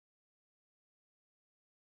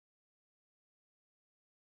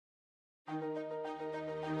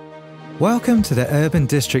Welcome to the urban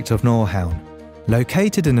district of Nordhavn,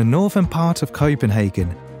 located in the northern part of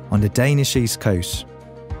Copenhagen on the Danish east coast.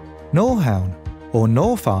 Nordhavn, or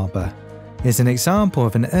North Harbour, is an example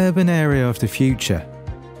of an urban area of the future,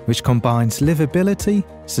 which combines livability,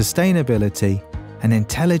 sustainability, and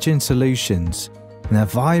intelligent solutions in a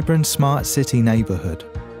vibrant smart city neighbourhood.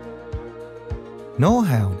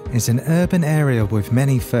 Nordhavn is an urban area with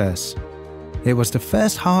many firsts. It was the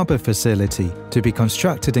first harbour facility to be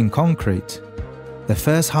constructed in concrete, the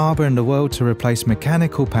first harbour in the world to replace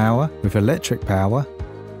mechanical power with electric power,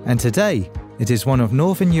 and today it is one of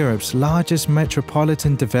Northern Europe's largest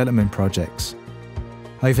metropolitan development projects.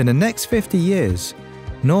 Over the next 50 years,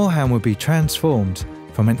 Nordhavn will be transformed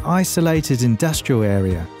from an isolated industrial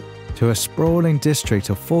area to a sprawling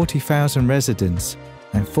district of 40,000 residents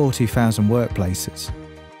and 40,000 workplaces.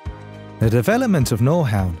 The development of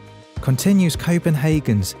Nordhavn continues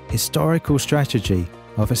Copenhagen's historical strategy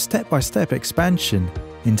of a step-by-step expansion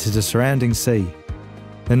into the surrounding sea.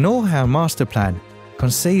 The Nordhavn master plan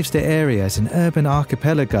conceives the area as an urban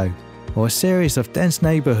archipelago or a series of dense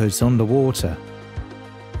neighbourhoods on the water.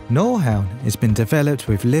 Nordhavn has been developed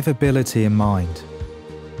with livability in mind.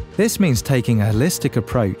 This means taking a holistic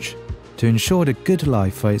approach to ensure the good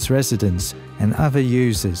life for its residents and other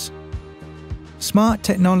users. Smart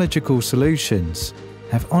technological solutions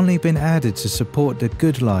have only been added to support the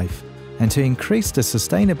good life and to increase the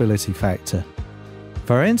sustainability factor.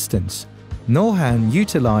 For instance, Nordhavn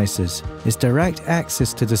utilises its direct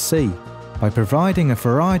access to the sea by providing a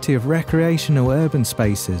variety of recreational urban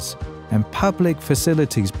spaces and public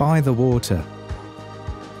facilities by the water.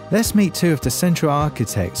 Let's meet two of the central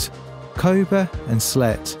architects, Kober and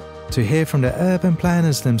Slet, to hear from the urban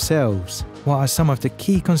planners themselves what are some of the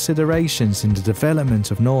key considerations in the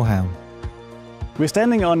development of Nordhavn. We're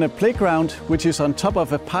standing on a playground which is on top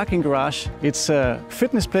of a parking garage. It's a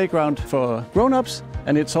fitness playground for grown-ups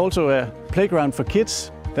and it's also a playground for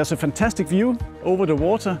kids. There's a fantastic view over the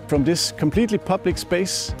water from this completely public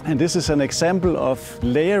space, and this is an example of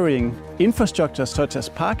layering infrastructure such as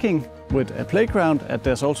parking with a playground, and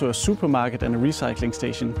there's also a supermarket and a recycling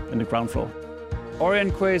station in the ground floor.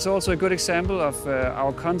 Orient Quay is also a good example of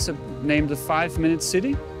our concept named the 5-minute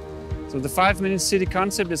city. So the 5-minute city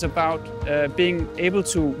concept is about being able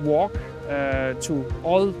to walk to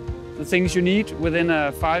all the things you need within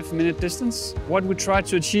a 5-minute distance. What we try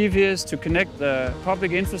to achieve here is to connect the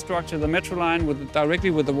public infrastructure, the metro line, directly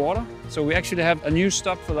with the water. So we actually have a new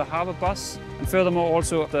stop for the harbour bus, and furthermore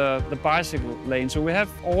also the bicycle lane. So we have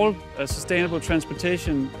all sustainable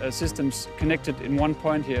transportation systems connected in one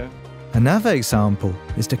point here. Another example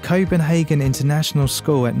is the Copenhagen International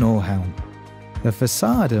School at Nordhavn. The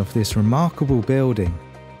facade of this remarkable building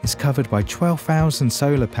is covered by 12,000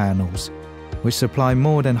 solar panels, which supply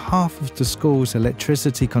more than half of the school's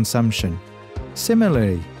electricity consumption.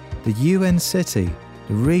 Similarly, the UN City,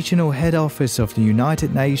 the regional head office of the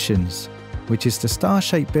United Nations, which is the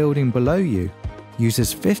star-shaped building below you,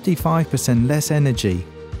 uses 55% less energy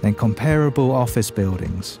than comparable office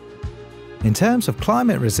buildings. In terms of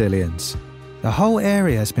climate resilience, the whole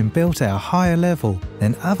area has been built at a higher level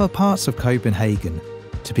than other parts of Copenhagen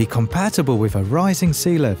to be compatible with a rising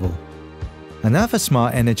sea level. Another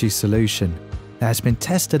smart energy solution that has been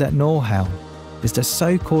tested at Nordhavn is the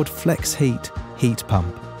so-called Flex Heat heat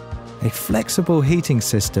pump, a flexible heating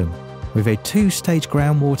system with a 2-stage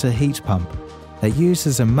groundwater heat pump that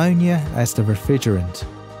uses ammonia as the refrigerant.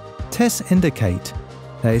 Tests indicate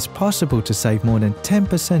that it's possible to save more than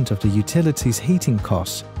 10% of the utilities' heating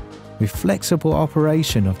costs with flexible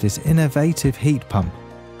operation of this innovative heat pump.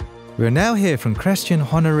 We'll now hear from Christian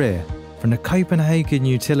Honoré from the Copenhagen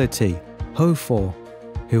utility H4,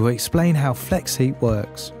 who will explain how Flex Heat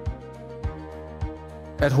works.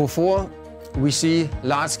 At H4, we see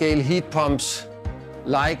large-scale heat pumps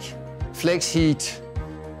like Flex Heat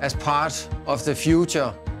as part of the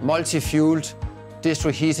future multi-fueled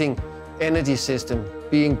district heating energy system,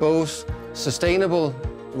 being both sustainable,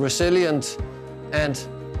 resilient, and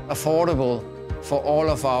affordable for all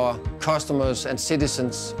of our customers and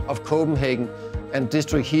citizens of Copenhagen and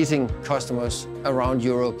district heating customers around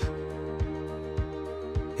Europe.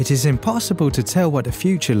 It is impossible to tell what the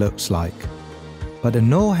future looks like, but the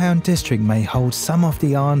Nordhavn district may hold some of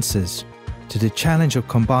the answers to the challenge of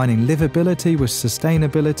combining livability with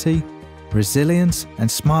sustainability, resilience,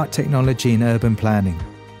 and smart technology in urban planning.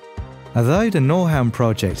 Although the Nordhavn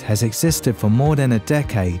project has existed for more than a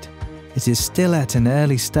decade, it is still at an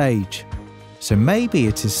early stage, so maybe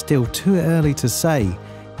it is still too early to say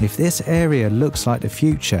if this area looks like the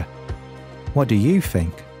future. What do you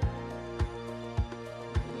think?